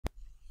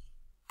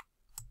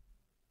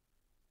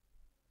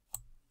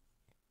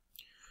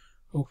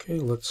Okay,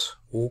 let's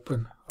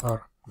open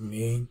our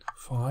main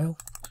file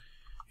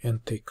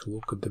and take a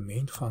look at the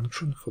main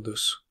function for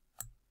this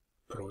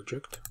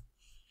project.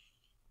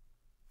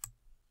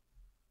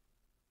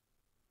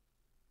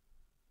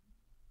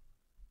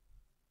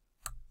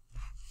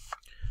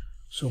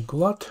 So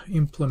Glut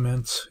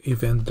implements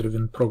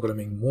event-driven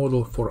programming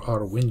model for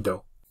our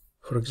window.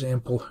 For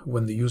example,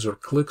 when the user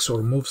clicks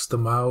or moves the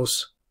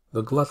mouse,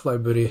 the Glut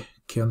library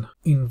can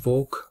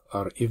invoke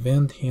our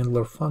event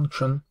handler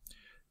function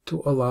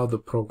to allow the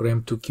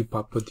program to keep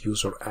up with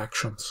user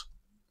actions.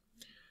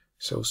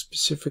 So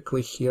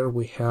specifically here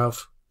we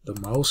have the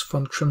mouse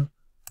function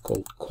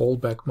called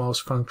Callback mouse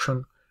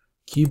function,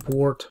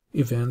 keyboard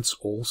events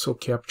also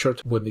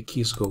captured when the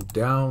keys go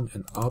down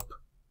and up,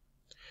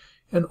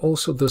 and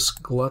also this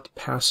Glut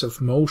passive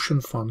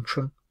motion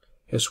function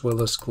as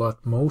well as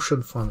Glut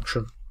motion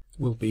function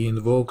will be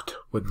invoked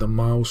when the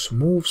mouse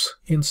moves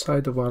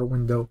inside of our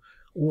window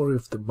or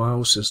if the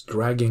mouse is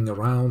dragging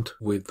around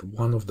with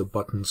one of the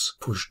buttons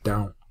pushed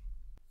down.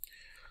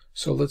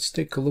 So let's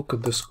take a look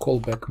at this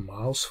Callback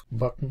mouse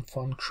button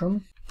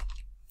function.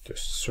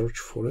 Just search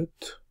for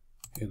it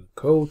in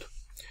code.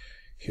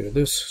 Here it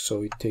is.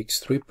 So it takes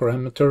three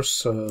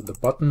parameters, the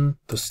button,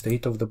 the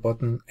state of the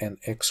button,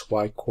 and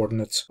XY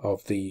coordinates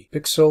of the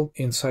pixel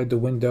inside the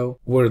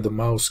window where the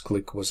mouse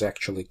click was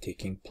actually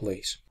taking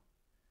place.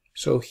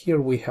 So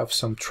here we have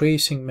some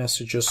tracing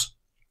messages.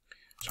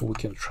 So we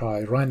can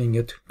try running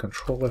it,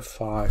 Control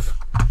F5.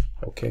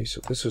 Okay,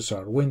 so this is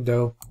our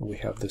window. We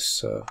have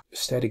this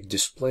static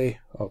display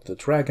of the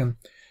dragon.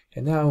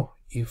 And now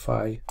if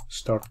I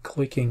start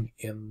clicking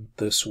in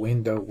this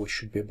window, we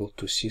should be able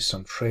to see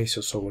some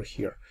traces over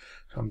here.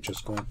 So I'm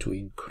just going to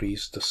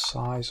increase the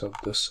size of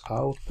this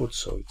output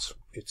so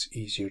it's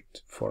easier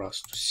for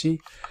us to see.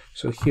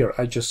 So here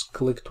I just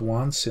clicked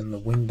once in the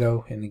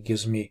window and it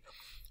gives me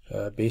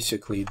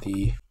basically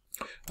the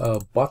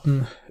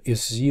button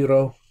is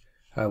 0.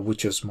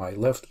 Which is my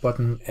left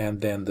button,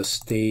 and then the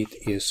state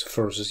is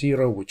first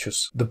 0, which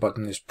is the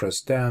button is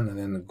pressed down, and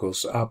then it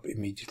goes up.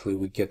 Immediately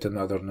we get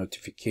another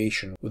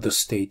notification with the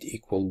state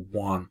equal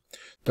 1.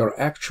 There are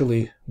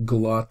actually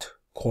Glut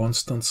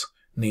constants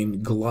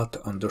named Glut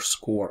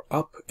underscore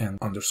up and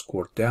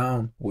underscore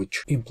down,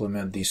 which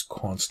implement these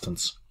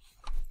constants.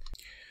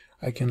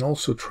 I can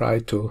also try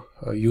to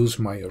use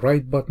my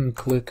right button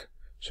click.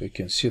 So you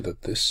can see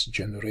that this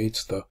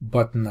generates the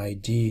button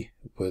ID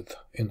with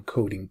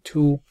encoding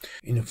 2.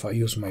 And if I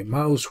use my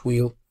mouse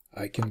wheel,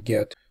 I can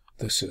get,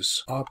 this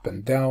is up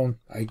and down.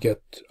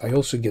 I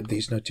also get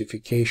these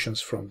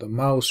notifications from the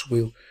mouse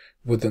wheel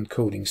with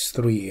encodings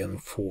 3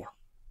 and 4.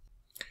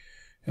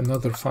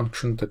 Another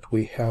function that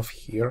we have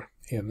here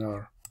in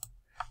our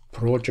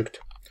project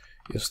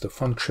is the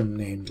function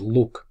named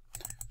look.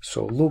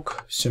 So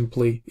look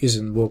simply is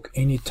invoked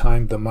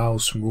anytime the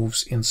mouse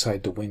moves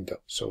inside the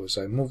window. So as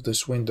I move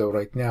this window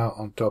right now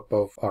on top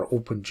of our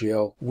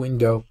OpenGL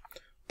window,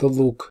 the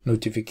look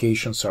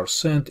notifications are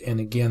sent, and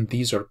again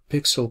these are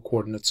pixel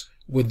coordinates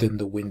within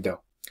the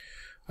window.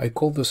 I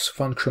call this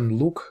function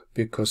look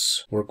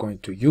because we're going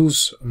to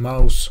use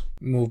mouse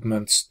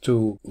movements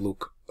to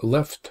look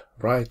left,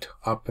 right,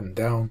 up and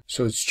down,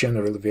 so it's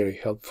generally very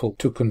helpful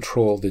to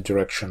control the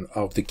direction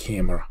of the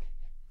camera.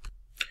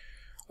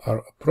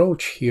 Our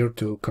approach here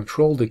to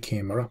control the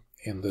camera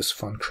in this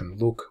function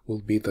look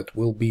will be that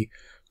we'll be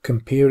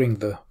comparing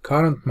the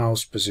current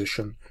mouse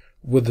position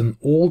with an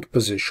old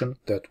position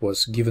that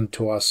was given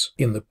to us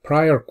in the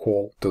prior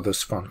call to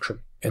this function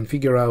and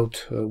figure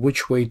out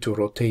which way to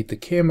rotate the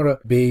camera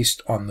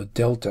based on the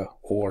delta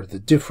or the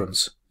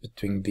difference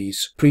between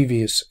these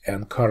previous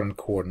and current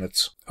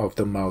coordinates of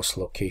the mouse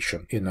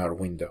location in our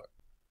window.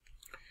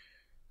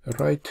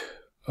 Right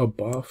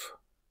above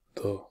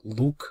the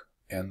look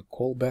and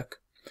callback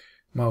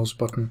mouse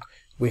button,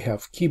 we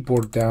have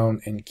keyboard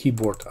down and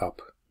keyboard up,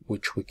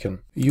 which we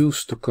can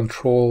use to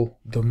control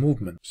the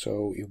movement.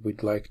 So if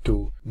we'd like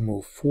to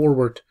move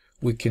forward,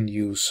 we can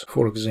use,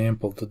 for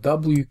example, the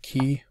W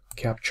key,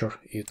 capture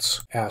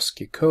its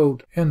ASCII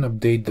code, and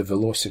update the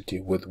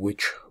velocity with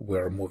which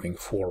we're moving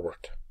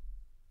forward.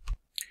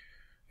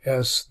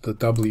 As the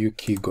W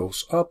key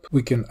goes up,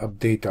 we can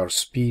update our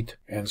speed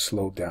and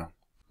slow down.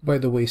 By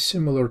the way,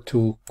 similar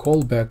to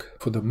callback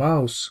for the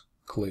mouse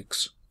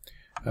clicks,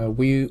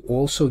 we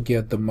also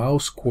get the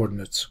mouse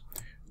coordinates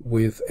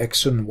with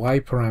X and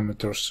Y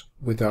parameters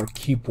with our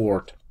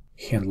keyboard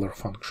handler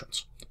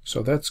functions.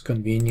 So that's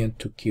convenient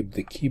to keep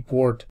the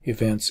keyboard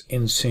events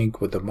in sync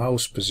with the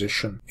mouse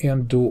position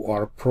and do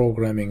our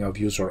programming of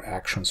user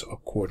actions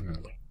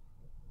accordingly.